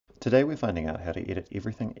Today we're finding out how to edit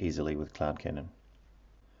everything easily with CloudCannon.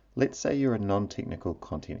 Let's say you're a non-technical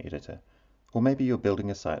content editor, or maybe you're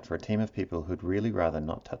building a site for a team of people who'd really rather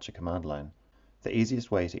not touch a command line. The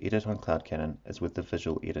easiest way to edit on CloudCannon is with the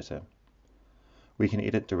visual editor. We can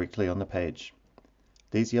edit directly on the page.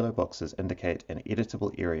 These yellow boxes indicate an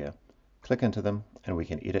editable area. Click into them and we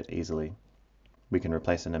can edit easily. We can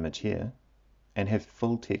replace an image here and have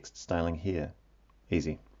full text styling here.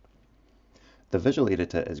 Easy. The visual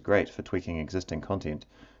editor is great for tweaking existing content,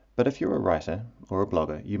 but if you're a writer or a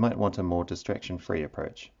blogger, you might want a more distraction-free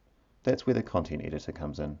approach. That's where the content editor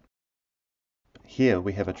comes in. Here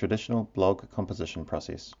we have a traditional blog composition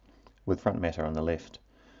process, with front matter on the left.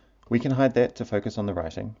 We can hide that to focus on the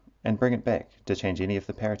writing, and bring it back to change any of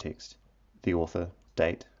the paratext, the author,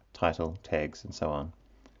 date, title, tags, and so on.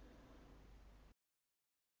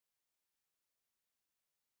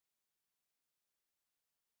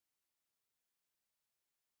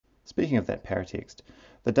 Speaking of that paratext,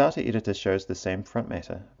 the data editor shows the same front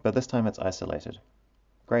matter, but this time it's isolated.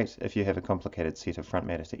 Great if you have a complicated set of front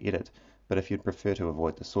matter to edit, but if you'd prefer to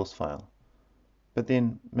avoid the source file. But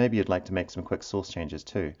then, maybe you'd like to make some quick source changes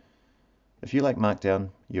too. If you like Markdown,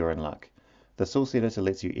 you're in luck. The source editor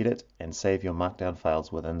lets you edit and save your Markdown files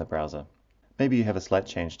within the browser. Maybe you have a slight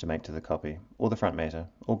change to make to the copy, or the front matter,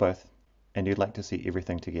 or both, and you'd like to see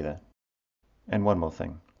everything together. And one more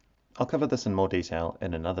thing. I'll cover this in more detail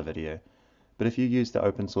in another video, but if you use the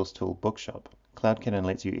open source tool Bookshop, CloudCannon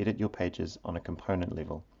lets you edit your pages on a component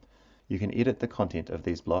level. You can edit the content of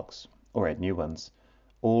these blocks, or add new ones,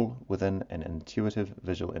 all within an intuitive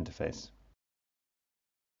visual interface.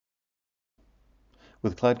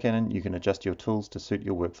 With CloudCannon, you can adjust your tools to suit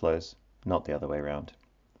your workflows, not the other way around.